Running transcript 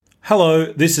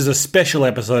Hello, this is a special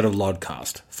episode of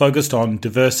Lodcast, focused on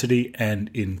diversity and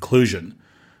inclusion.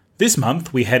 This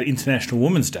month we had International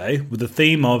Women's Day with the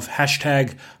theme of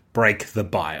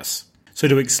 #BreakTheBias. So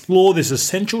to explore this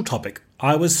essential topic,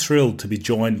 I was thrilled to be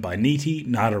joined by Neeti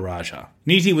Nataraja.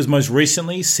 Neeti was most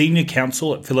recently Senior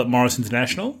Counsel at Philip Morris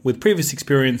International, with previous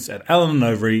experience at Allen &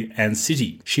 Overy and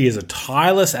Citi. She is a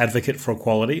tireless advocate for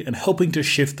equality and helping to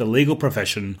shift the legal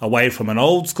profession away from an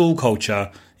old-school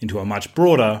culture into a much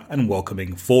broader and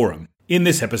welcoming forum. In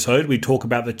this episode, we talk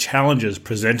about the challenges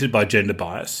presented by gender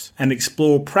bias and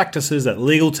explore practices that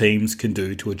legal teams can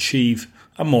do to achieve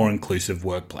a more inclusive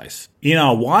workplace. In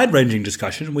our wide-ranging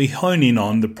discussion, we hone in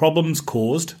on the problems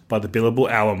caused by the billable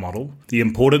hour model, the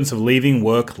importance of leaving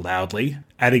work loudly,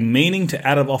 adding meaning to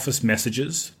out-of-office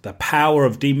messages, the power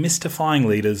of demystifying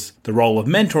leaders, the role of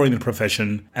mentoring the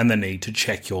profession, and the need to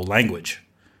check your language.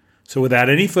 So without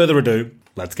any further ado,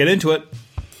 let's get into it.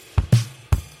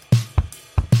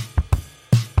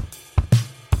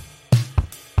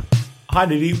 Hi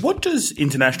Neeti, what does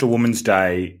International Women's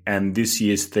Day and this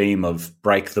year's theme of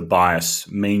Break the Bias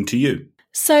mean to you?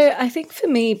 So I think for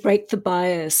me, Break the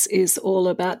Bias is all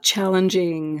about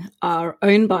challenging our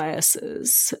own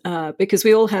biases, because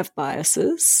we all have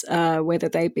biases, whether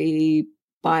they be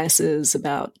biases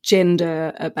about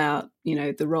gender, about,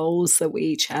 the roles that we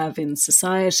each have in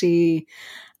society,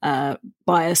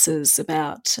 biases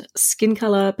about skin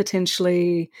color,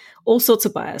 potentially, all sorts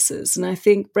of biases. And I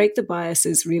think Break the Bias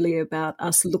is really about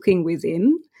us looking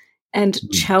within and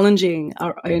challenging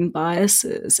our own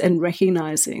biases and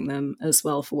recognizing them as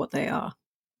well for what they are.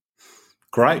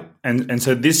 Great. And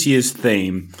so this year's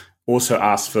theme also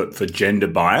asks for gender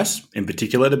bias in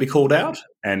particular to be called out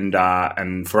and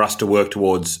for us to work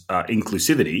towards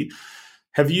inclusivity.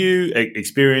 Have you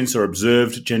experienced or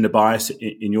observed gender bias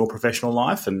in your professional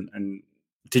life? And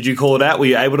did you call it out? Were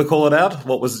you able to call it out?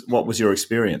 What was your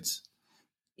experience?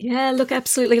 Yeah, look,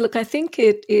 absolutely. Look, I think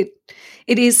it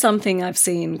is something I've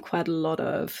seen quite a lot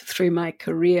of through my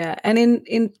career and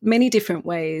in many different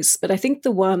ways. But I think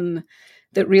the one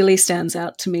that really stands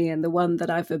out to me and the one that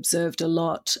I've observed a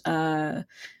lot,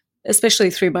 especially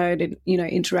through my own,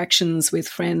 interactions with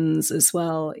friends as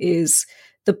well, is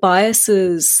the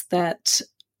biases that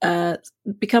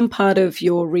become part of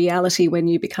your reality when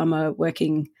you become a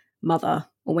working mother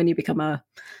or when you become a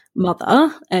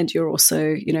mother and you're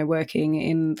also, working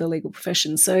in the legal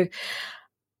profession. So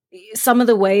some of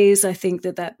the ways I think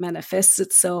that manifests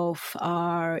itself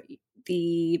are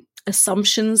the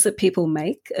assumptions that people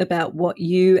make about what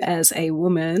you as a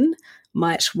woman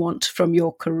might want from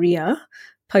your career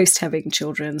post having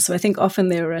children. So I think often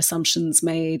there are assumptions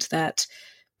made that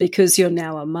because you're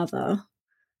now a mother,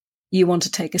 you want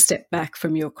to take a step back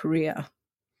from your career.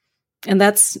 And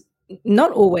that's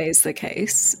not always the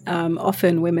case.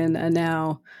 Often women are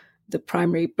now the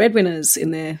primary breadwinners in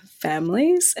their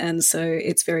families. And so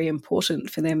it's very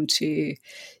important for them to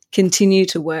continue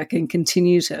to work and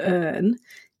continue to earn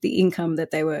the income that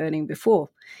they were earning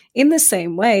before. In the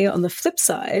same way, on the flip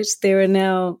side, there are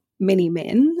now many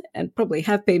men, and probably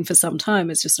have been for some time,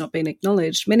 it's just not been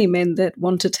acknowledged, many men that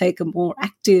want to take a more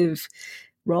active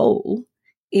role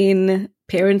in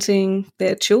parenting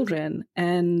their children.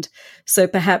 And so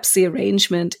perhaps the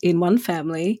arrangement in one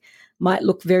family might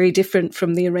look very different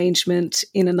from the arrangement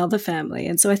in another family.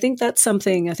 And so I think that's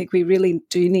something I think we really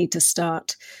do need to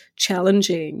start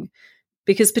challenging,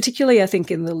 because particularly I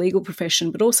think in the legal profession,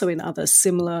 but also in other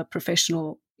similar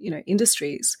professional,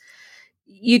 industries,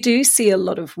 you do see a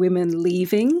lot of women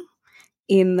leaving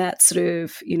in that sort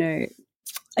of,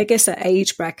 I guess an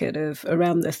age bracket of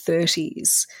around the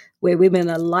 30s, where women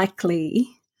are likely,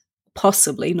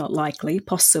 possibly, not likely,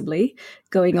 possibly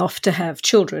going off to have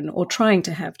children or trying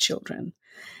to have children.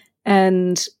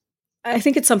 And I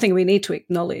think it's something we need to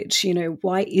acknowledge,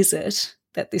 why is it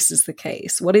that this is the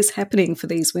case? What is happening for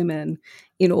these women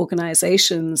in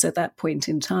organizations at that point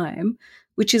in time,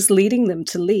 which is leading them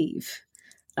to leave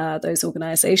those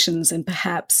organizations and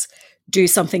perhaps do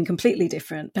something completely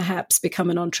different, perhaps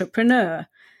become an entrepreneur,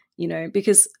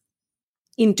 because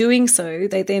in doing so,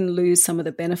 they then lose some of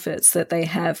the benefits that they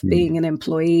have being an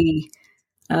employee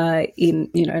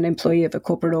an employee of a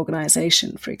corporate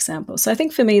organization, for example. So I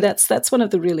think for me, that's one of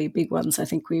the really big ones I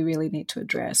think we really need to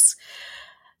address.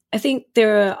 I think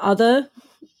there are other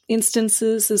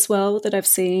instances as well that I've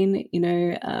seen,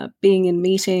 being in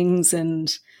meetings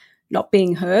and not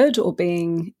being heard or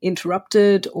being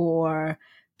interrupted or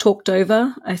talked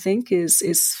over, I think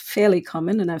is fairly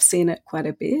common, and I've seen it quite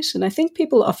a bit. And I think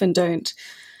people often don't,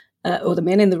 or the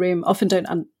men in the room often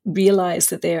don't realize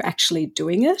that they're actually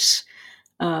doing it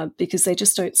because they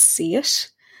just don't see it.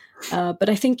 But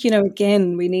I think,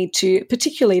 again, we need to,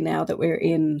 particularly now that we're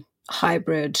in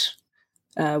hybrid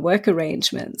work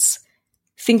arrangements,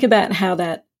 think about how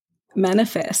that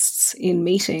manifests in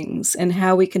meetings and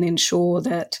how we can ensure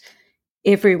that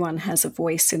everyone has a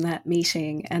voice in that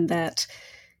meeting and that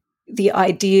the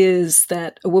ideas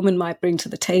that a woman might bring to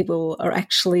the table are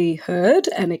actually heard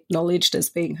and acknowledged as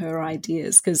being her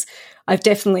ideas. Because I've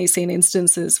definitely seen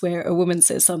instances where a woman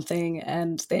says something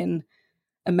and then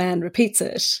a man repeats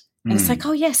it. And it's like,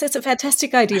 oh, yes, that's a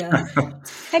fantastic idea.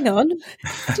 Hang on.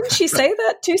 Didn't she say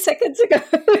that 2 seconds ago?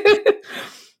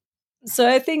 So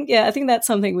I think that's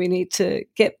something we need to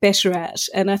get better at.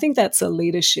 And I think that's a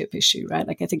leadership issue, right?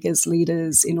 Like I think as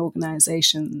leaders in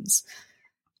organizations,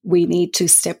 we need to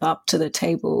step up to the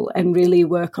table and really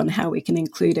work on how we can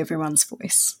include everyone's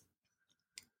voice.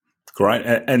 Great.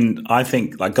 And I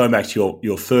think, like, going back to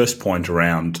your first point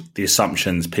around the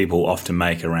assumptions people often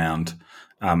make around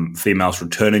females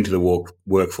returning to the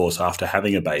workforce after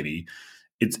having a baby,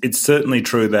 it's certainly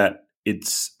true that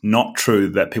it's not true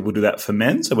that people do that for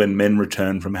men. So when men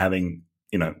return from having,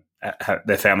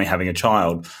 their family having a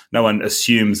child, no one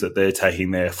assumes that they're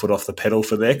taking their foot off the pedal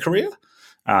for their career.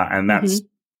 And that's,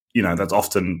 that's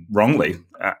often wrongly,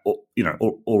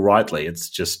 or rightly. It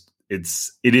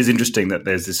is interesting that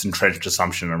there's this entrenched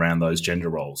assumption around those gender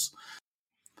roles.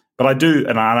 But I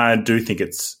do think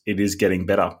it is getting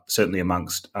better, certainly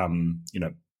amongst,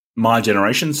 my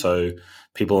generation. So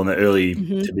people in the early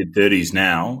to mid 30s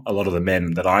now, a lot of the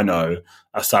men that I know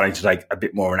are starting to take a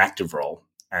bit more an active role.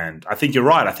 And I think you're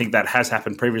right. I think that has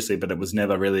happened previously, but it was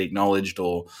never really acknowledged,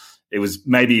 or it was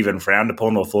maybe even frowned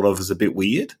upon or thought of as a bit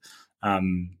weird.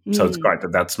 So it's great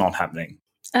that that's not happening.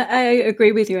 I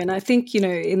agree with you. And I think,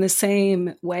 in the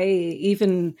same way,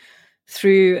 even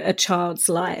through a child's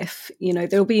life,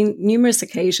 there'll be numerous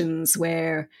occasions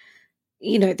where,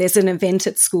 there's an event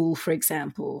at school, for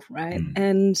example, right?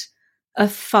 And a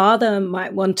father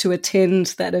might want to attend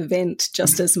that event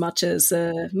just as much as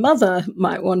a mother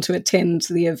might want to attend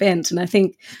the event. And I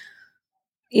think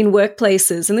in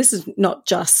workplaces, and this is not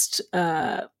just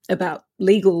about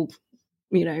legal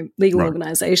right.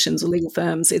 organizations or legal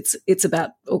firms, it's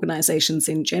about organizations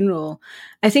in general.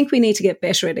 I think we need to get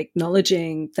better at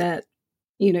acknowledging that,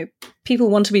 people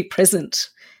want to be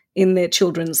present in their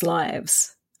children's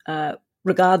lives,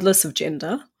 regardless of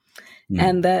gender,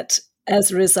 and that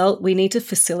as a result, we need to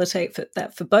facilitate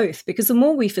that for both, because the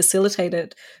more we facilitate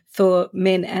it for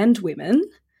men and women,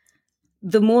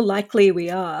 the more likely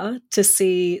we are to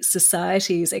see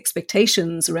society's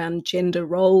expectations around gender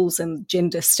roles and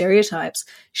gender stereotypes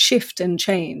shift and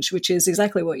change, which is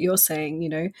exactly what you're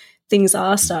saying. Things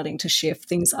are starting to shift,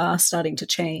 things are starting to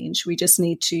change. We just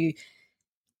need to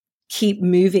keep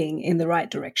moving in the right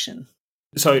direction.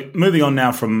 So moving on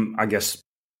now from, I guess,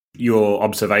 your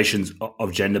observations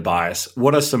of gender bias,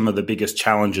 what are some of the biggest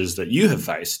challenges that you have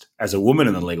faced as a woman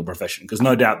in the legal profession? Because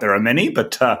no doubt there are many,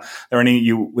 but are there any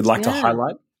you would like to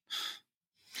highlight?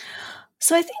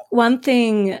 So I think one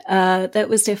thing that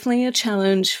was definitely a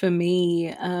challenge for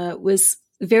me was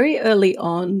very early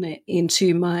on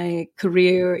into my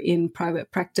career in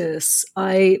private practice,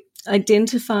 I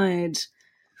identified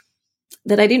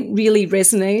that I didn't really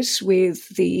resonate with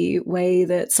the way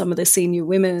that some of the senior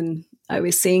women I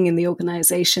was seeing in the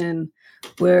organization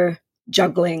were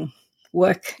juggling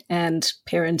work and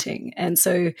parenting. And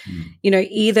so,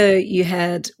 either you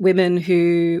had women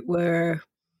who were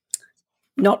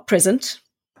not present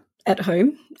at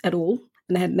home at all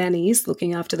and had nannies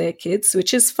looking after their kids,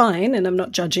 which is fine. And I'm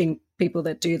not judging people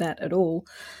that do that at all.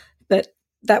 But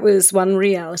that was one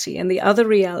reality. And the other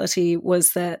reality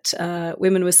was that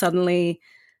women were suddenly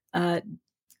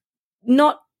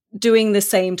not doing the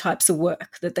same types of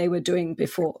work that they were doing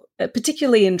before,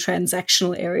 particularly in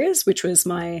transactional areas, which was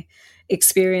my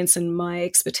experience and my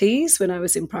expertise when I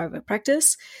was in private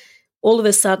practice. All of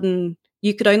a sudden,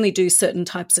 you could only do certain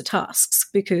types of tasks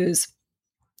because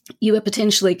you were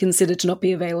potentially considered to not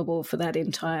be available for that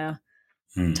entire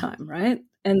time, right?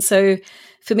 And so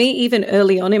for me, even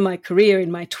early on in my career, in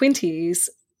my 20s,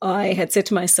 I had said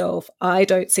to myself, I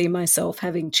don't see myself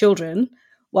having children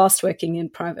whilst working in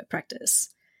private practice.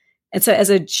 And so as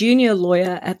a junior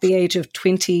lawyer at the age of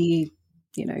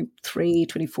 23,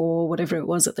 24, whatever it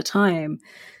was at the time,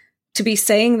 to be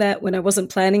saying that when I wasn't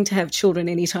planning to have children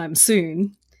anytime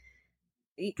soon,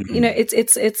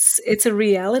 it's a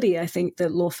reality I think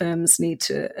that law firms need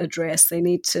to address. They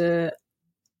need to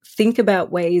think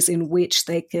about ways in which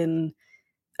they can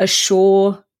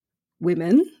assure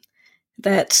women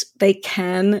that they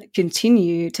can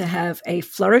continue to have a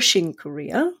flourishing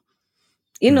career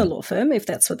in a law firm, if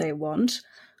that's what they want,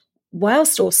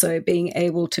 whilst also being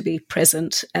able to be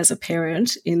present as a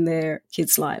parent in their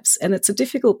kids' lives. And it's a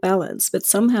difficult balance, but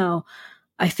somehow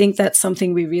I think that's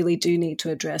something we really do need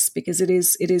to address, because it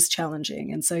is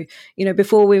challenging. And so,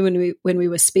 before when we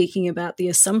were speaking about the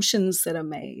assumptions that are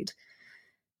made,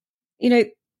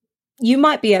 you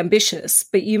might be ambitious,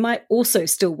 but you might also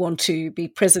still want to be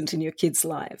present in your kids'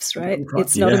 lives, right?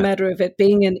 It's not a matter of it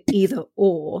being an either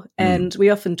or. And we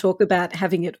often talk about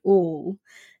having it all,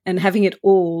 and having it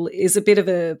all is a bit of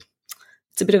a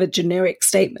generic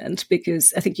statement,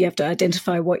 because I think you have to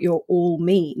identify what your all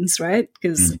means, right?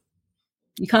 Because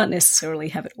you can't necessarily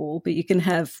have it all, but you can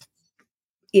have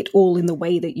it all in the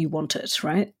way that you want it,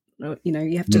 right?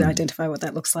 You have to identify what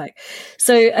that looks like.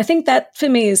 So I think that for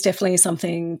me is definitely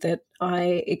something that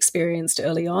I experienced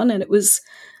early on. And it was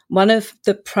one of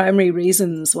the primary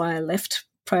reasons why I left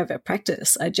private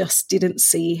practice. I just didn't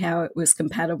see how it was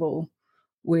compatible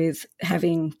with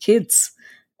having kids.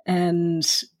 And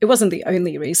it wasn't the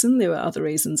only reason. There were other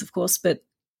reasons, of course, but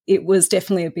it was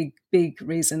definitely a big, big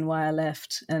reason why I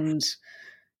left. And,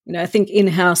 I think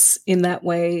in-house in that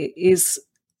way is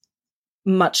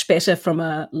much better from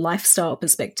a lifestyle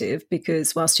perspective,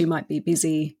 because whilst you might be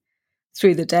busy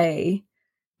through the day,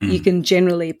 you can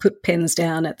generally put pens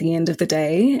down at the end of the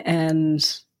day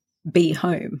and be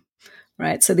home,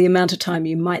 right? So the amount of time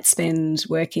you might spend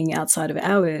working outside of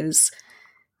hours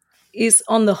is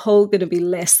on the whole going to be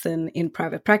less than in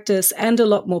private practice, and a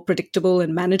lot more predictable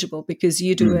and manageable, because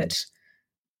you do it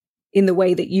in the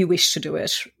way that you wish to do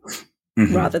it,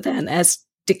 rather than as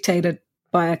dictated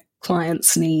by a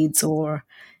client's needs or,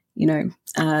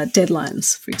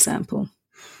 deadlines, for example.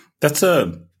 It's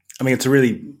a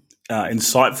really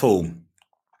insightful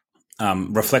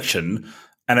reflection,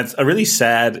 and it's a really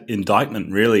sad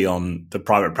indictment, really, on the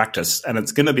private practice. And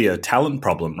it's going to be a talent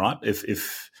problem, right?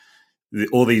 If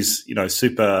all these,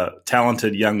 super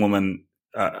talented young women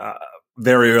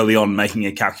very early on making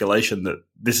a calculation that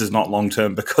this is not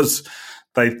long-term because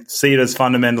they see it as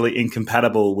fundamentally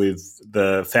incompatible with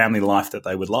the family life that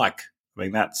they would like.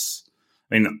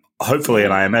 Hopefully,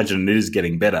 and I imagine it is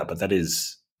getting better, but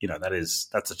that's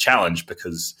a challenge,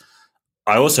 because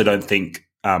I also don't think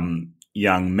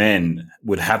young men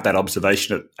would have that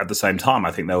observation at the same time.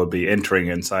 I think they would be entering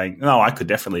and saying, no, I could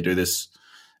definitely do this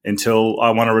until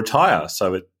I want to retire.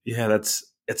 So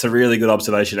it's a really good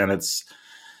observation, and it's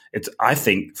I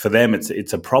think for them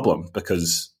it's a problem,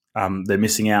 because they're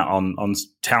missing out on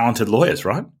talented lawyers,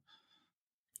 right?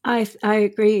 I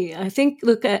agree. I think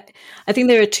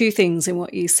there are two things in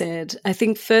what you said. I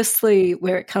think firstly,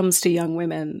 where it comes to young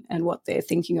women and what they're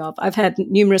thinking of, I've had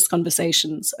numerous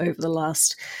conversations over the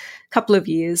last couple of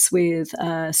years with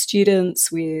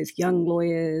students, with young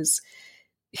lawyers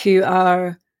who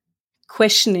are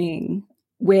questioning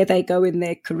where they go in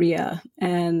their career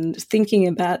and thinking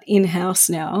about in-house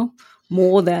now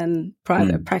more than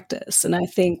private practice. And I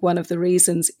think one of the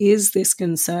reasons is this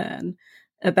concern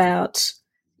about,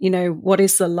 what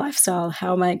is the lifestyle?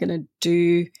 How am I going to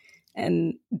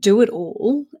do it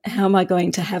all? How am I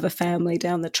going to have a family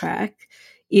down the track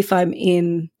if I'm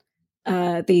in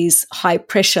these high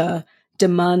pressure,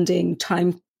 demanding,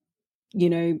 time,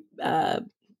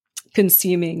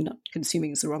 consuming, not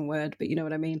consuming is the wrong word, but you know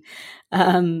what I mean,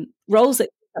 roles that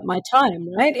take up my time,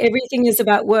 right? Everything is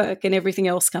about work and everything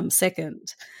else comes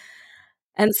second.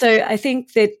 And so I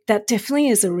think that definitely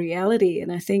is a reality.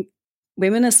 And I think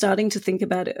women are starting to think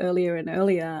about it earlier and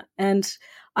earlier. And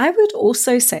I would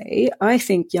also say, I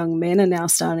think young men are now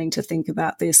starting to think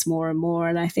about this more and more.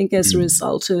 And I think as a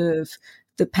result of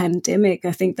the pandemic,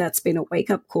 I think that's been a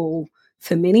wake-up call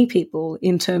for many people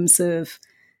in terms of,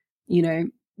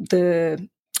 the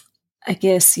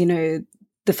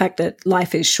fact that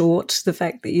life is short, the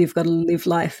fact that you've got to live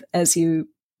life as you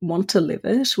want to live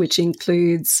it, which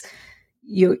includes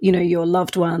your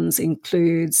loved ones,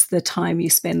 includes the time you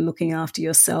spend looking after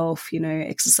yourself,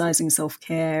 exercising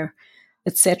self-care,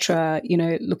 etc.,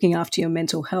 looking after your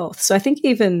mental health. So I think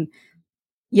even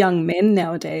young men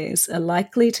nowadays are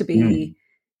likely to be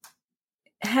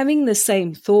having the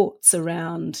same thoughts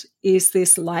around, is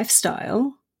this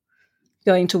lifestyle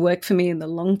going to work for me in the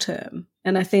long term?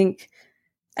 And I think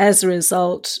as a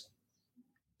result,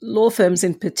 law firms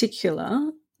in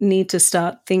particular need to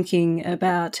start thinking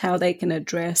about how they can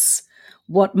address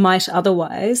what might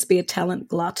otherwise be a talent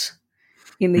glut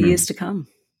in the years to come.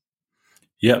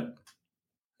 Yep.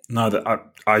 No,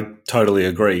 I totally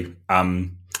agree.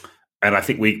 And I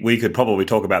think we could probably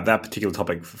talk about that particular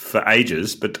topic for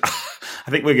ages, but I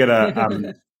think we're going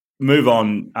to move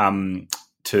on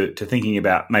to thinking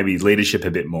about maybe leadership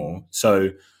a bit more. So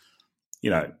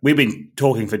we've been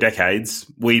talking for decades,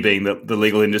 we being the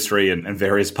legal industry and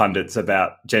various pundits,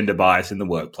 about gender bias in the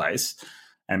workplace.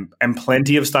 And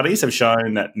plenty of studies have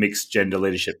shown that mixed gender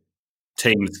leadership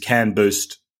teams can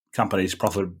boost companies'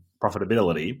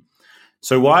 profitability.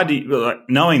 So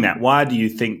knowing that, why do you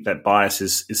think that bias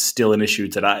is still an issue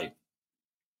today?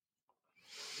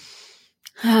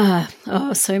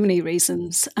 So many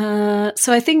reasons.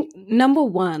 So I think, number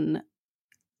one,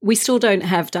 we still don't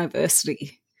have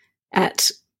diversity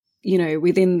at,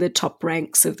 within the top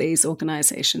ranks of these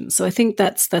organizations. So I think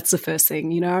that's the first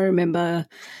thing. I remember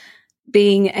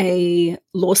being a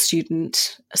law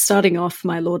student, starting off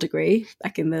my law degree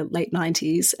back in the late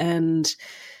 90s. And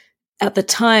at the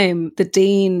time, the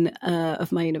dean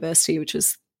of my university, which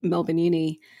was Melbourne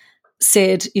Uni,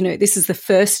 said, this is the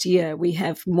first year we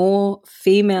have more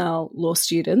female law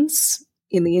students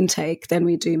in the intake than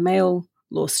we do male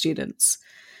law students.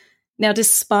 Now,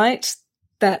 despite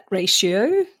that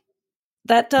ratio,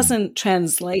 that doesn't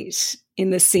translate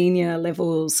in the senior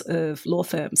levels of law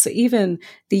firms. So even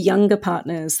the younger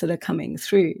partners that are coming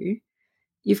through,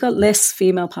 you've got less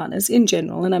female partners in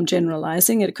general, and I'm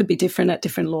generalizing. It could be different at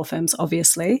different law firms,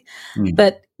 obviously.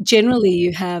 But generally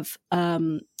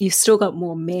you've still got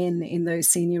more men in those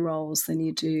senior roles than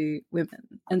you do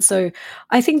women. And so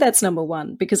I think that's number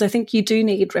one, because I think you do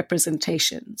need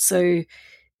representation. So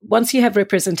once you have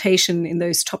representation in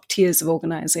those top tiers of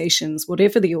organizations,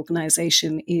 whatever the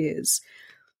organization is,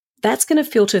 that's going to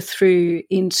filter through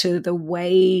into the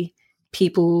way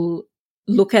people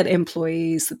look at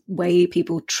employees, the way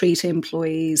people treat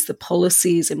employees, the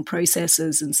policies and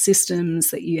processes and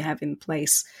systems that you have in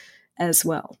place as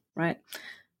well, right?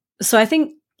 So I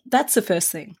think that's the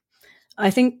first thing.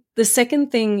 I think the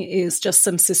second thing is just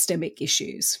some systemic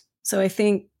issues. So I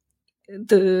think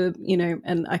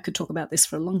and I could talk about this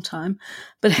for a long time,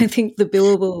 but I think the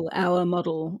billable hour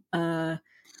model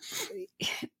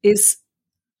is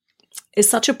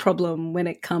such a problem when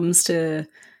it comes to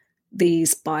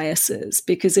these biases,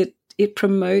 because it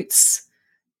promotes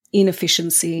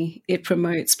inefficiency, it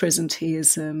promotes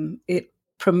presenteeism, it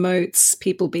promotes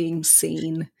people being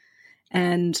seen.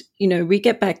 And, we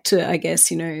get back to, I guess,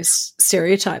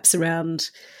 stereotypes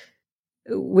around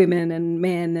women and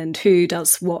men and who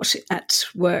does what at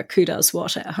work, who does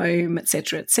what at home, et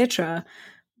cetera, et cetera.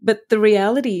 But the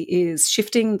reality is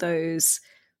shifting those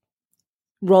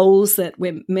roles that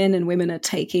men and women are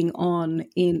taking on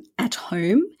at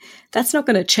home, that's not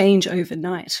going to change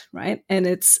overnight, right? And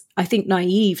it's, I think,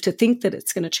 naive to think that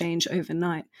it's going to change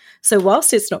overnight. So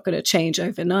whilst it's not going to change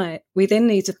overnight, we then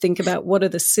need to think about what are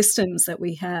the systems that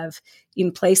we have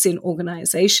in place in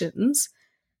organizations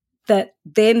that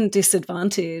then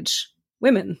disadvantage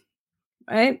women,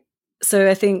 right? So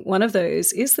I think one of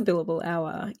those is the billable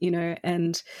hour,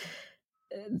 and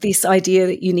this idea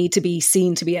that you need to be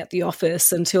seen to be at the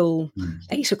office until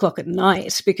 8 o'clock at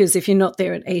night, because if you're not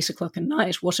there at 8 o'clock at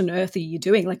night, what on earth are you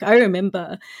doing? Like, I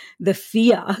remember the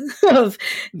fear of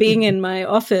being in my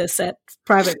office at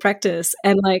private practice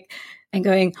and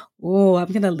going, oh,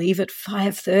 I'm going to leave at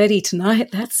 5:30 tonight.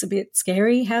 That's a bit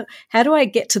scary. How do I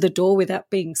get to the door without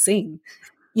being seen?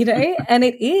 And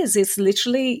it's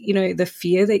literally, the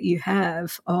fear that you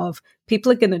have of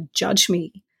people are going to judge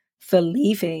me for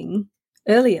leaving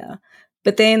earlier.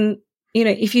 But then,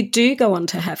 if you do go on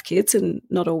to have kids, and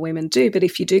not all women do, but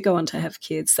if you do go on to have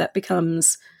kids, that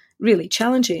becomes really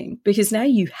challenging, because now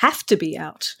you have to be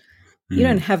out. You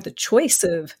don't have the choice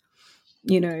of,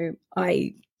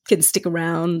 I can stick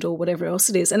around or whatever else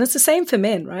it is. And it's the same for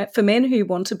men, right? For men who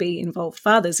want to be involved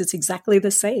fathers, it's exactly the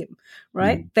same,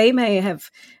 right? They may have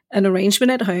an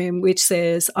arrangement at home which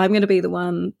says, I'm going to be the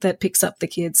one that picks up the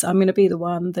kids. I'm going to be the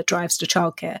one that drives to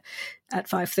childcare at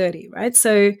 5:30, right?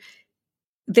 So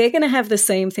they're going to have the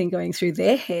same thing going through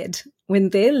their head when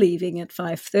they're leaving at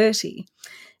 5:30.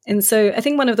 And so I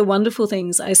think one of the wonderful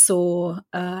things I saw,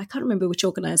 I can't remember which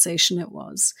organization it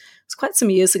was quite some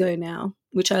years ago now,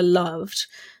 which I loved,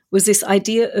 was this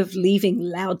idea of leaving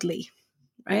loudly,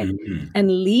 right?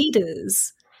 And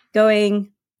leaders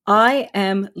going, I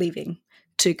am leaving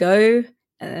to go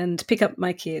and pick up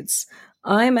my kids.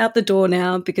 I'm out the door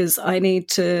now because I need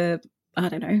to,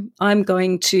 I'm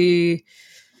going to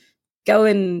go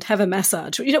and have a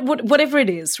massage, whatever it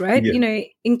is, right? Yeah.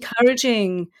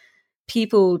 Encouraging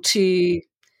people to,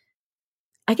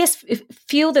 I guess,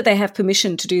 feel that they have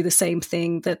permission to do the same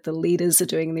thing that the leaders are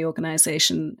doing in the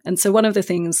organization. And so one of the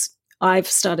things I've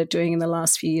started doing in the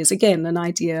last few years, again, an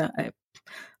idea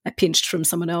I pinched from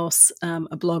someone else,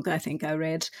 a blog I think I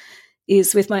read,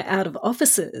 is with my out of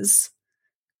offices,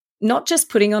 not just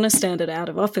putting on a standard out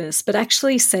of office, but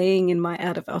actually saying in my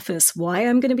out of office why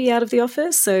I'm going to be out of the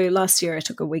office. So last year I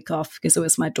took a week off because it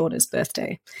was my daughter's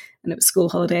birthday and it was school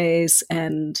holidays.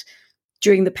 And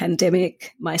during the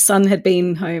pandemic, my son had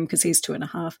been home because he's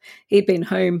 2.5. He'd been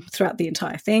home throughout the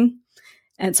entire thing.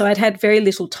 And so I'd had very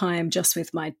little time just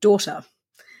with my daughter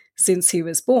since he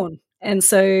was born. And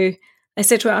so I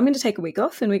said to her, I'm going to take a week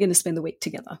off and we're going to spend the week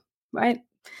together, right?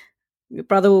 Your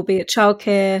brother will be at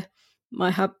childcare. My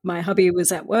hubby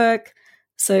was at work.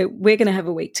 So we're going to have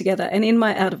a week together. And in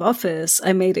my out of office,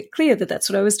 I made it clear that that's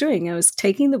what I was doing. I was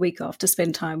taking the week off to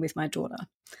spend time with my daughter,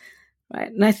 right?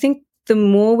 And I think the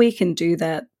more we can do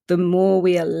that, the more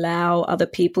we allow other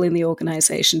people in the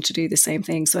organization to do the same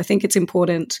thing. So I think it's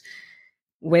important,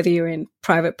 whether you're in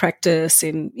private practice,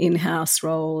 in in-house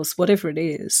roles, whatever it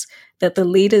is, that the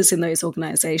leaders in those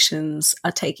organizations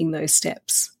are taking those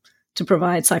steps to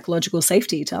provide psychological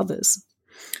safety to others.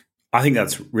 I think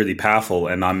that's really powerful,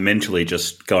 and I'm mentally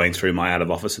just going through my out of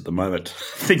office at the moment,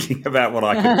 thinking about what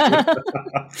I can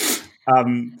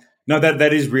do. No,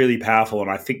 that is really powerful, and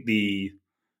I think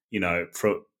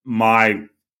for my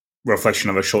reflection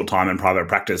of a short time in private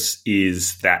practice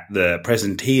is that the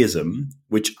presenteeism,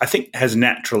 which I think has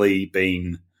naturally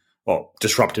been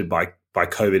disrupted by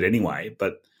COVID anyway,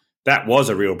 but that was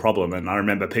a real problem. And I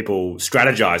remember people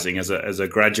strategizing as a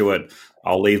graduate.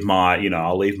 I'll leave my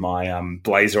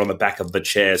blazer on the back of the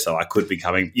chair so I could be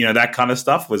coming. That kind of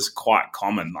stuff was quite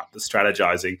common, like the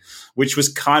strategizing, which was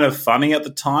kind of funny at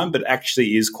the time, but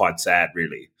actually is quite sad,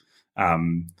 really.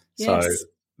 So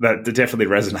that definitely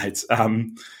resonates.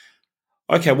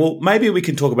 Okay, well, maybe we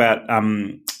can talk about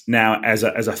now as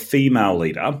a female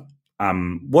leader.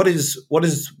 What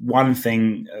is one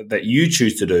thing that you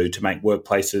choose to do to make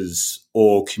workplaces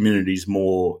or communities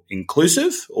more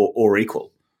inclusive or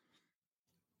equal?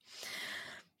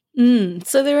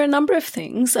 So there are a number of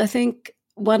things. I think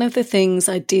one of the things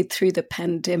I did through the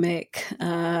pandemic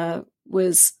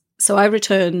was, so I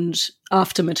returned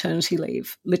after maternity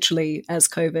leave, literally as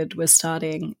COVID was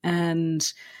starting.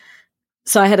 And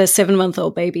so I had a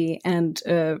 7-month-old baby and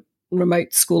a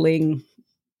remote schooling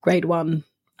grade 1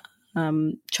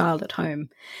 child at home.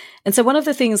 And so one of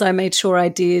the things I made sure I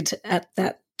did at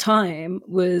that time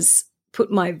was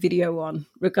put my video on,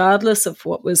 regardless of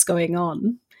what was going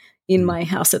on in my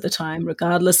house at the time,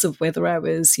 regardless of whether I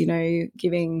was,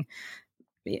 giving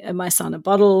my son a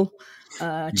bottle,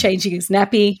 changing his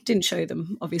nappy. Didn't show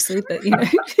them, obviously, but,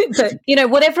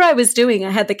 whatever I was doing,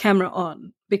 I had the camera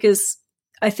on, because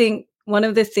I think one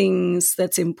of the things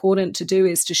that's important to do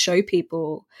is to show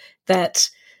people that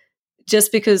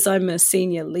just because I'm a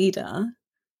senior leader,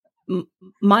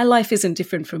 my life isn't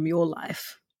different from your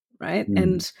life, right?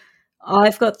 And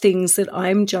I've got things that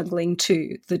I'm juggling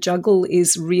too. The juggle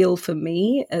is real for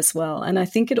me as well. And I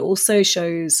think it also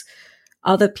shows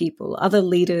other people, other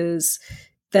leaders,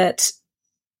 that,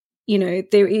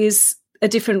 there is a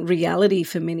different reality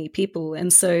for many people.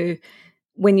 And so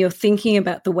when you're thinking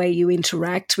about the way you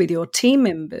interact with your team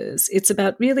members, it's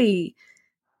about really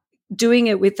doing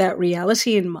it with that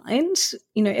reality in mind.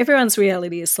 Everyone's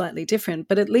reality is slightly different,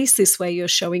 but at least this way you're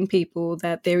showing people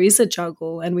that there is a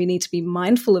juggle and we need to be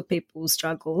mindful of people's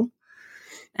juggle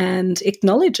and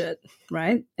acknowledge it,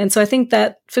 right? And so I think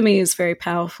that for me is very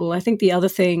powerful. I think the other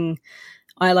thing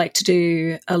I like to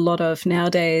do a lot of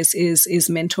nowadays is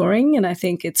mentoring, and I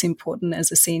think it's important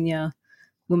as a senior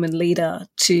woman leader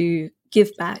to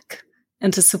give back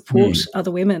and to support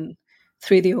other women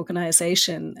through the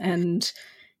organization. And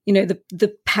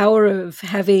the power of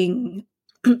having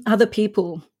other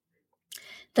people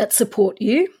that support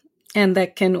you and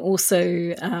that can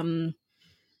also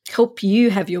help you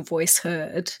have your voice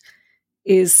heard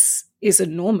is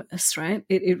enormous, right?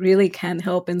 It really can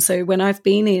help. And so when I've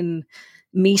been in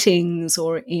meetings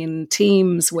or in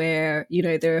teams where,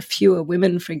 there are fewer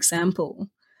women, for example,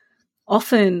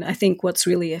 often I think what's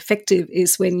really effective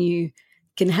is when you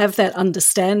can have that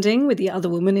understanding with the other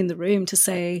woman in the room to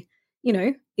say,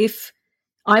 if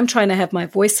I'm trying to have my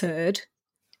voice heard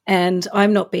and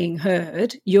I'm not being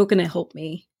heard, you're going to help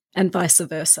me, and vice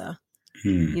versa.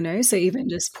 So even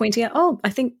just pointing out, I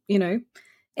think,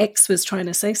 X was trying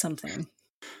to say something.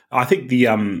 I think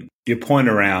the your point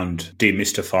around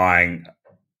demystifying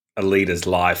a leader's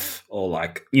life, or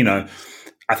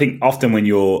I think often when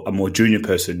you're a more junior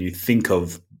person, you think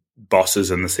of bosses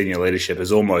and the senior leadership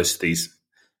as almost these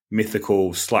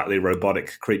mythical, slightly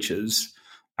robotic creatures.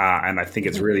 And I think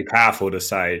it's really powerful to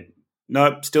say,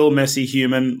 nope, still messy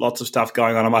human, lots of stuff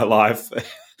going on in my life.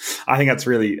 I think that's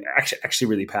really actually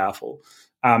really powerful.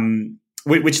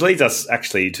 Which leads us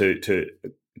actually to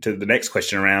the next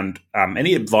question around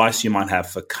any advice you might have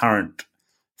for current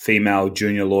female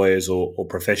junior lawyers or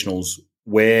professionals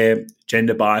where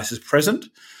gender bias is present?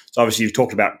 So obviously you've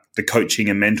talked about the coaching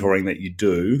and mentoring that you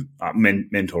do,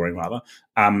 mentoring rather.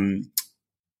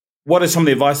 What is some of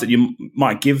the advice that you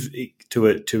might give to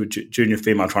a junior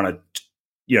female trying to,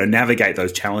 navigate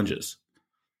those challenges?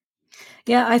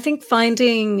 Yeah, I think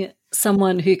finding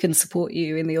someone who can support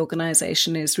you in the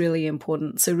organization is really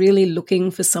important. So really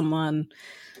looking for someone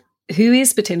who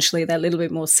is potentially that little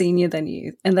bit more senior than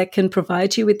you and that can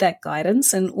provide you with that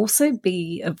guidance and also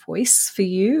be a voice for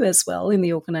you as well in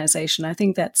the organization. I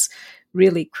think that's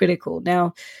really critical.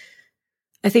 Now,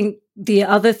 I think the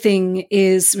other thing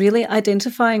is really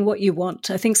identifying what you want.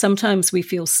 I think sometimes we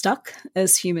feel stuck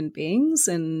as human beings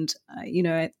and,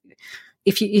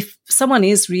 if someone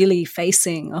is really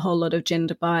facing a whole lot of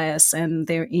gender bias and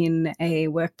they're in a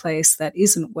workplace that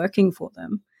isn't working for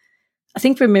them, I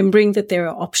think remembering that there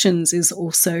are options is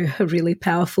also a really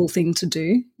powerful thing to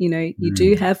do. You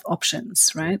do have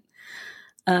options, right?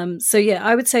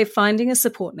 I would say finding a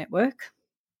support network,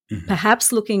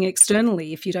 perhaps looking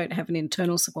externally if you don't have an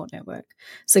internal support network.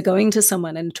 So going to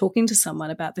someone and talking to someone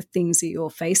about the things that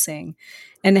you're facing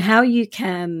and how you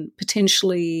can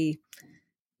potentially,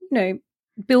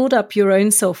 build up your own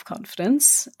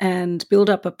self-confidence and build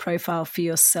up a profile for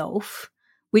yourself,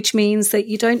 which means that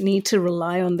you don't need to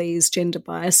rely on these gender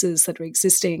biases that are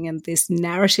existing and this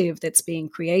narrative that's being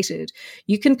created.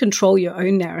 You can control your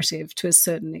own narrative to a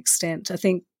certain extent. I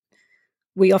think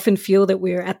we often feel that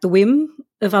we're at the whim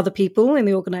of other people in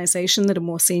the organization that are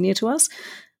more senior to us,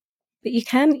 but you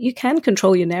can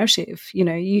control your narrative.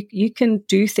 You can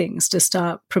do things to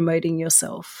start promoting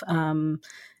yourself. And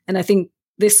I think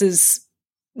this is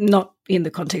not in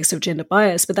the context of gender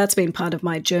bias, but that's been part of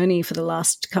my journey for the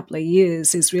last couple of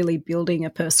years, is really building a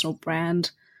personal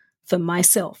brand for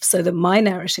myself so that my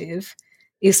narrative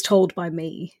is told by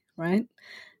me, right?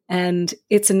 And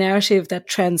it's a narrative that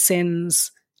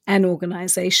transcends an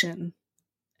organization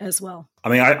as well. I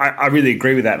mean, I really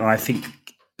agree with that. And I think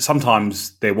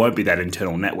sometimes there won't be that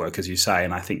internal network, as you say.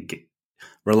 And I think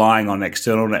relying on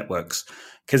external networks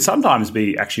can sometimes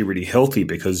be actually really healthy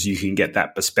because you can get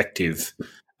that perspective,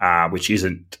 which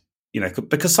isn't,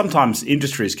 because sometimes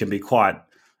industries can be quite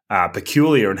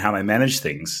peculiar in how they manage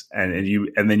things. And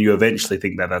then you eventually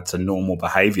think that that's a normal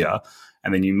behavior.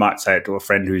 And then you might say it to a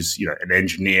friend who's, an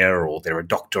engineer or they're a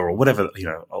doctor or whatever,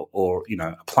 or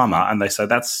a plumber. And they say,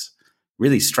 that's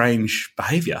really strange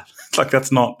behavior. Like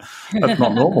that's not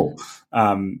normal.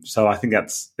 So I think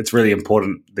it's really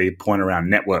important. The point around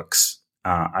networks,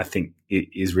 I think it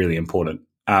is really important.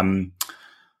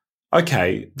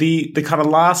 Okay. The kind of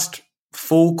last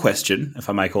full question, if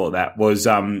I may call it that, was,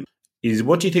 is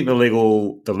what do you think the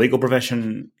legal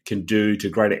profession can do to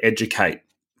greater educate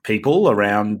people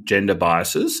around gender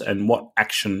biases and what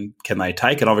action can they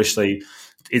take? And obviously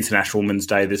International Women's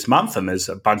Day this month, and there's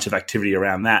a bunch of activity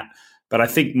around that. But I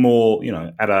think more,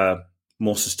 at a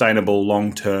more sustainable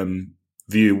long-term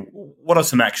view, what are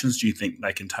some actions do you think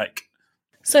they can take?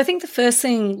 So I think the first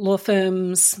thing law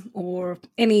firms or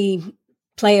any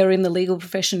player in the legal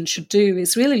profession should do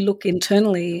is really look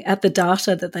internally at the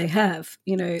data that they have.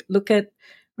 Look at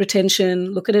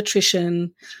retention, look at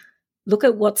attrition, look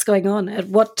at what's going on. At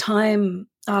what time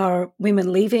are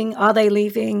women leaving? Are they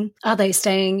leaving? Are they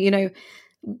staying?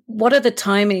 What are the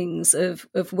timings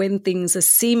of when things are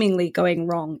seemingly going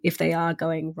wrong, if they are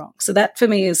going wrong? So that for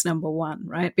me is number one,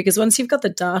 right? Because once you've got the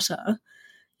data,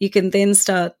 you can then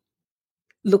start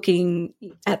looking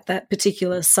at that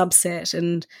particular subset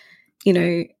and,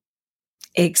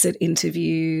 exit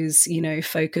interviews,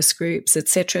 focus groups,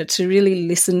 etc., to really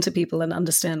listen to people and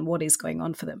understand what is going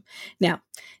on for them. Now,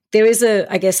 there is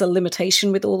a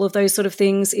limitation with all of those sort of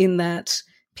things in that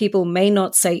people may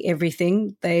not say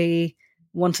everything they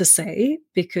want to say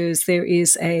because there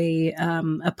is a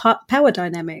power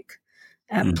dynamic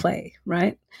at play,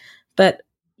 right? But,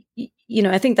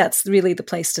 I think that's really the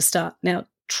place to start. Now,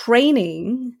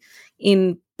 training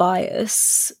in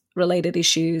bias-related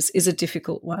issues is a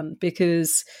difficult one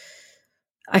because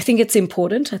I think it's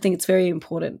important. I think it's very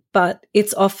important, but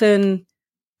it's often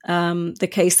the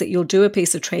case that you'll do a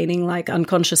piece of training like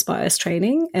unconscious bias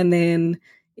training and then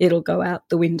it'll go out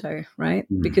the window, right?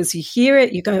 Because you hear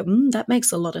it, you go, that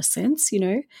makes a lot of sense,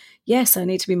 Yes, I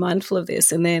need to be mindful of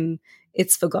this. And then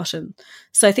it's forgotten.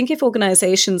 So I think if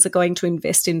organizations are going to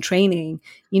invest in training,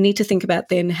 you need to think about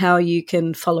then how you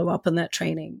can follow up on that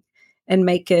training and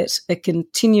make it a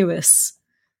continuous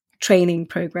training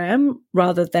program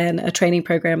rather than a training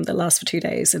program that lasts for 2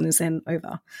 days and is then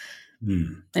over.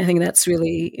 I think that's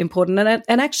really important.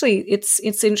 And actually it's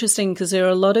interesting because there are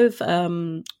a lot of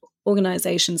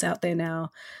organizations out there now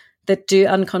that do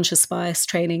unconscious bias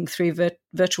training through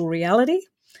virtual reality,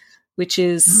 which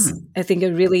is, I think,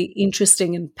 a really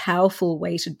interesting and powerful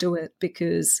way to do it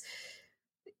because,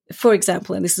 for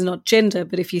example, and this is not gender,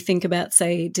 but if you think about,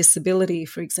 say, disability,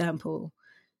 for example,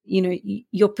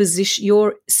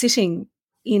 you're sitting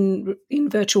in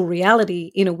virtual reality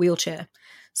in a wheelchair.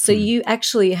 So you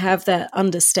actually have that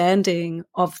understanding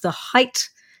of the height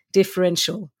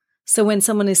differential. So when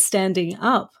someone is standing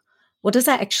up, what does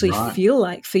that actually feel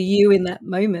like for you in that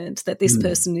moment that this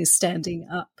person is standing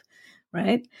up,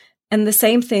 right? And the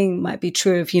same thing might be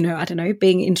true of, I don't know,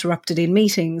 being interrupted in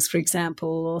meetings, for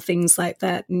example, or things like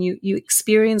that. And you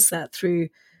experience that through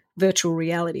virtual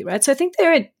reality, right? So I think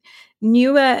there are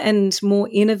newer and more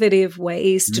innovative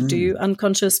ways to do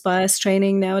unconscious bias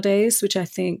training nowadays, which I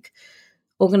think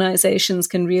organizations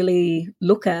can really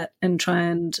look at and try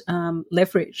and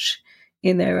leverage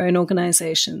in their own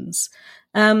organizations.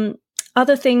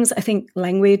 Other things, I think the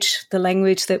language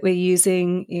that we're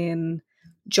using in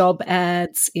job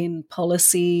ads, in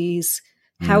policies,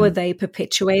 how are they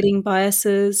perpetuating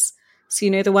biases? So,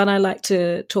 the one I like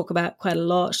to talk about quite a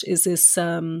lot is this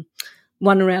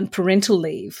one around parental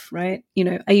leave, right?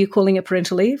 Are you calling it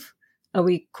parental leave? Are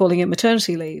we calling it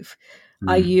maternity leave?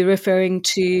 Are you referring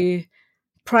to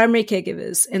primary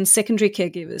caregivers and secondary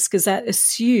caregivers? Because that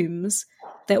assumes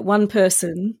that one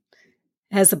person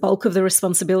has the bulk of the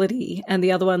responsibility and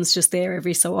the other one's just there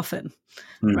every so often,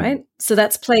 right? So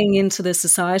that's playing into the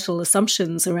societal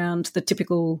assumptions around the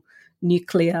typical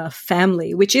nuclear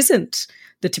family, which isn't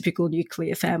the typical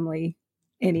nuclear family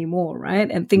anymore,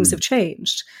 right? And things have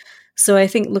changed. So I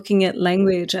think looking at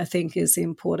language, I think, is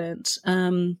important.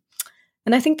 And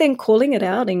I think then calling it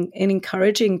out and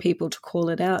encouraging people to call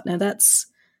it out. Now, that's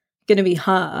going to be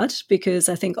hard because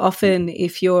I think often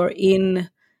if you're in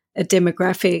a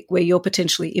demographic where you're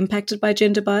potentially impacted by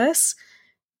gender bias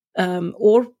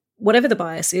or whatever the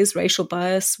bias is, racial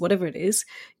bias, whatever it is,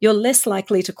 you're less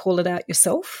likely to call it out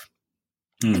yourself.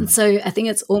 And so I think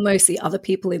it's almost the other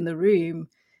people in the room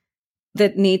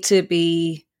that need to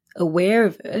be aware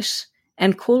of it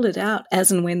and call it out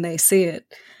as and when they see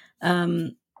it.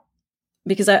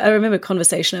 Because I remember a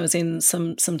conversation I was in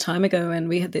some time ago, and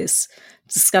we had this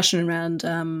discussion around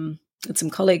with some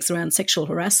colleagues around sexual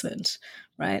harassment,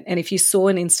 right? And if you saw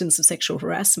an instance of sexual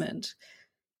harassment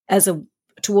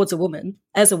towards a woman,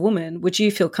 as a woman, would you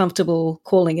feel comfortable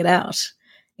calling it out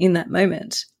in that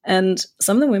moment? And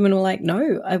some of the women were like,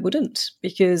 no, I wouldn't,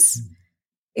 because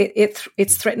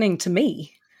it's threatening to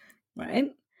me,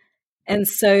 right? And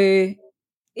so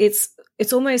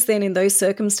it's almost then in those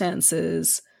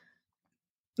circumstances,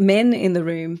 men in the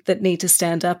room that need to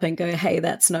stand up and go, hey,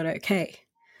 that's not okay.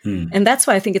 And that's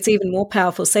why I think it's even more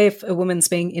powerful, say if a woman's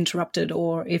being interrupted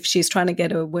or if she's trying to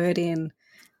get a word in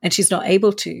and she's not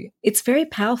able to. It's very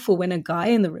powerful when a guy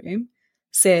in the room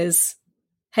says,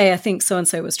 hey, I think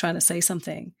so-and-so was trying to say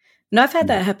something. And I've had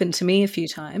that happen to me a few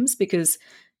times because,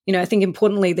 I think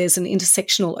importantly there's an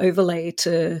intersectional overlay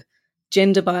to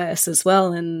gender bias as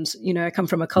well. And, I come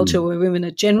from a culture where women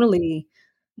are generally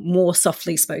more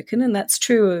softly spoken, and that's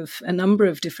true of a number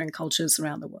of different cultures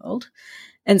around the world.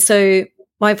 And so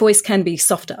my voice can be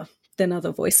softer than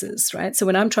other voices, right? So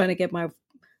when I'm trying to get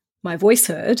my voice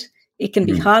heard, it can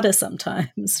be harder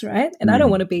sometimes, right? And I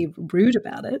don't want to be rude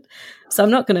about it, so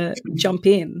I'm not going to jump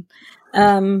in.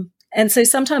 And so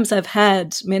sometimes I've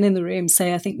had men in the room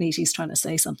say, I think Neeti's trying to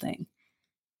say something,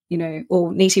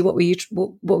 or Neeti, what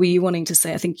were you wanting to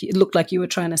say? I think it looked like you were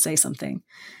trying to say something.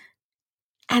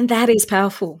 And that is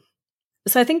powerful.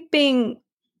 So I think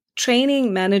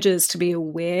training managers to be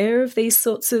aware of these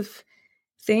sorts of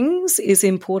things is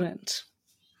important.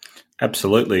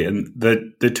 Absolutely. And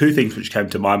the two things which came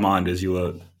to my mind as you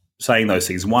were saying those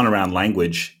things, one around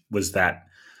language was that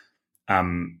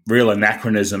real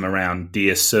anachronism around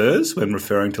dear sirs when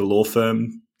referring to law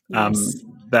firm. Yes.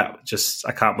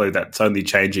 I can't believe that's only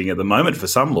changing at the moment for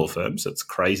some law firms. It's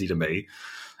crazy to me.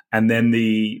 And then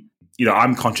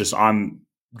I'm conscious, I'm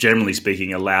generally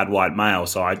speaking a loud white male,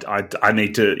 so I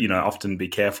need to often be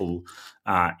careful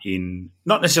in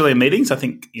not necessarily in meetings. I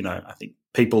think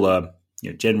people are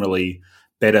generally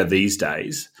better these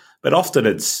days, but often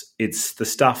it's the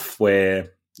stuff where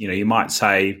you might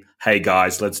say, hey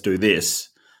guys, let's do this,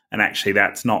 and actually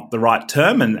that's not the right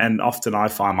term, and often I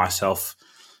find myself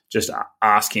just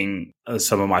asking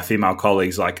some of my female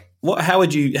colleagues like, how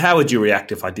would you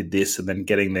react if I did this, and then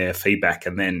getting their feedback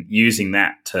and then using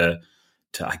that to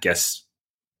I guess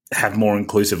have more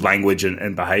inclusive language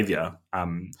and behaviour,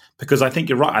 because I think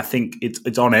you're right. I think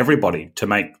it's on everybody to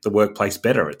make the workplace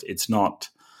better. It's not,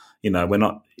 we're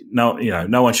not,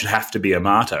 no one should have to be a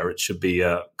martyr. It should be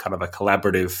a kind of a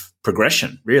collaborative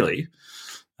progression, really.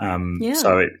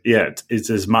 So it's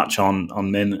as much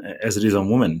on men as it is on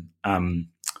women. Well,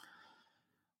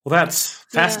 that's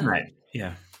fascinating.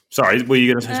 Yeah. Sorry, were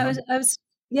you going to say something?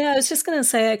 I was just going to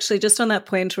say, actually, just on that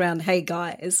point around, hey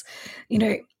guys,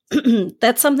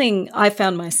 that's something I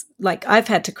found I've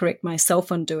had to correct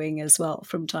myself on doing as well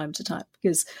from time to time,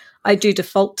 because I do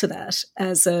default to that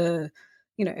as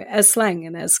as slang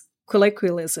and as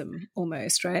colloquialism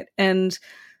almost, right? And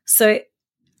so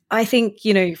I think,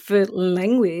 for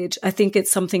language, I think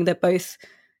it's something that both,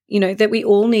 that we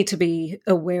all need to be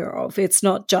aware of. It's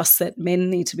not just that men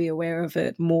need to be aware of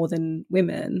it more than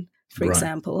women, for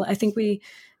example. I think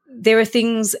there are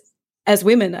things as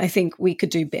women, I think we could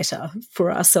do better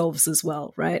for ourselves as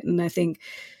well, right? And I think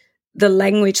the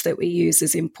language that we use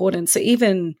is important. So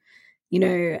even,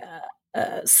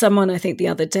 someone I think the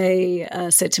other day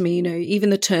said to me, even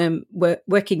the term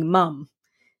working mum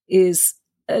is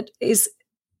a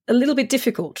little bit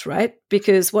difficult, right?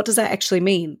 Because what does that actually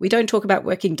mean? We don't talk about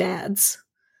working dads.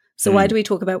 So why do we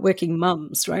talk about working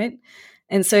mums, right?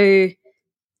 And so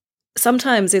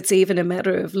sometimes it's even a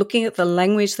matter of looking at the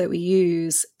language that we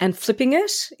use and flipping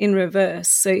it in reverse.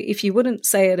 So if you wouldn't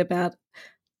say it about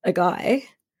a guy,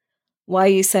 why are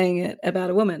you saying it about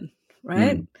a woman,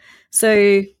 right?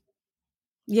 So,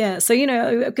 yeah.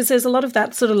 So, because there's a lot of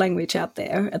that sort of language out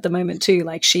there at the moment too,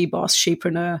 like she boss,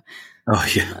 shepreneur. Oh,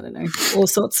 yeah. I don't know, all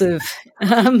sorts of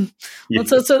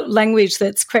language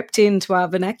that's crept into our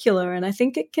vernacular. And I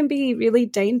think it can be really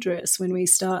dangerous when we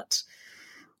start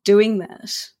doing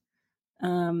that.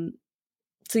 So,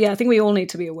 yeah, I think we all need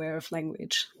to be aware of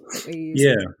language that we use.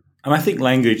 Yeah. And I think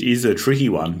language is a tricky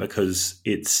one because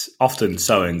it's often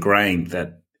so ingrained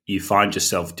that you find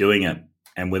yourself doing it.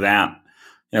 And without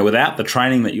the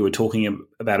training that you were talking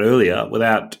about earlier,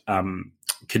 without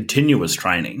continuous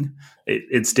training,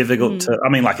 it's difficult to,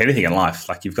 like anything in life,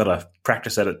 like you've got to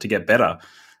practice at it to get better.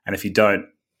 And if you don't,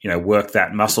 work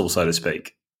that muscle, so to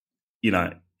speak,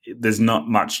 there's not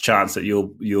much chance that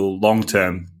you'll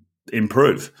long-term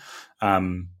improve.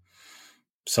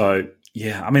 So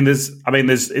yeah,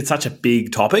 it's such a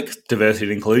big topic, diversity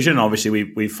and inclusion. Obviously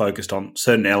we've focused on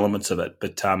certain elements of it,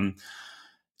 but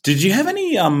did you have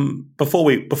any, before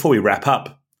we wrap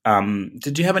up,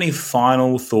 did you have any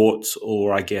final thoughts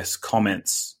or I guess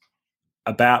comments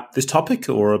about this topic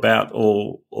or about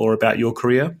your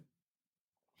career?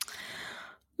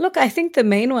 Look, I think the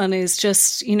main one is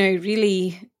just,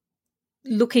 really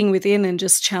looking within and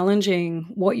just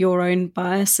challenging what your own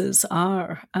biases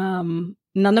are.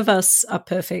 None of us are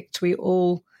perfect. We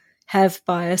all have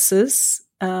biases.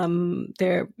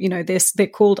 They're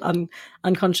called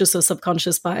unconscious or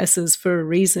subconscious biases for a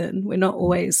reason. We're not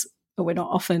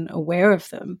often aware of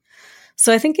them.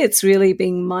 So I think it's really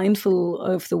being mindful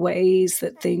of the ways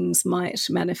that things might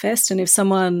manifest. And if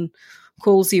someone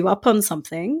calls you up on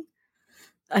something,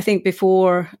 I think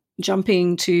before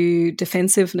jumping to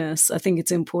defensiveness, I think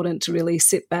it's important to really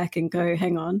sit back and go,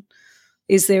 hang on,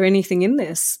 is there anything in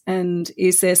this? And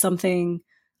is there something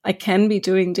I can be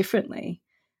doing differently?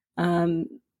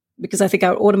 Because I think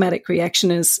our automatic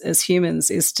reaction as humans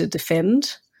is to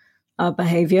defend our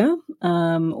behavior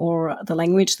or the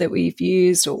language that we've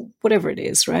used or whatever it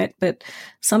is, right? But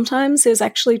sometimes there's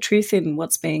actually truth in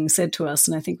what's being said to us.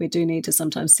 And I think we do need to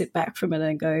sometimes sit back from it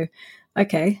and go,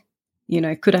 okay,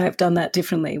 could I have done that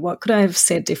differently? What could I have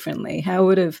said differently? How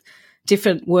would have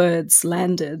different words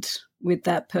landed with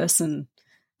that person?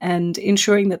 And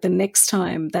ensuring that the next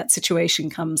time that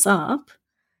situation comes up,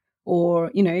 or,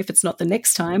 if it's not the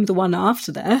next time, the one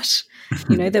after that,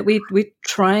 that we're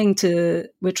trying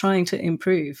to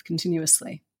improve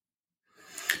continuously.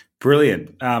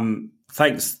 Brilliant.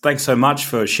 Thanks so much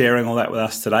for sharing all that with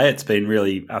us today. It's been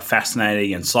really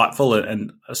fascinating, insightful,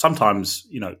 and sometimes,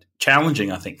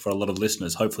 challenging, I think, for a lot of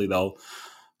listeners. Hopefully they'll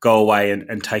go away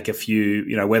and take a few,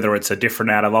 whether it's a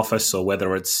different out of office or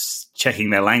whether it's checking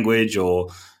their language or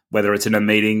whether it's in a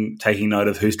meeting, taking note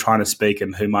of who's trying to speak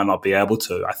and who might not be able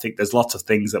to. I think there's lots of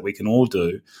things that we can all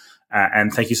do.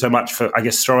 And thank you so much for, I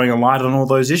guess, throwing a light on all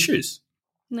those issues.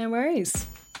 No worries.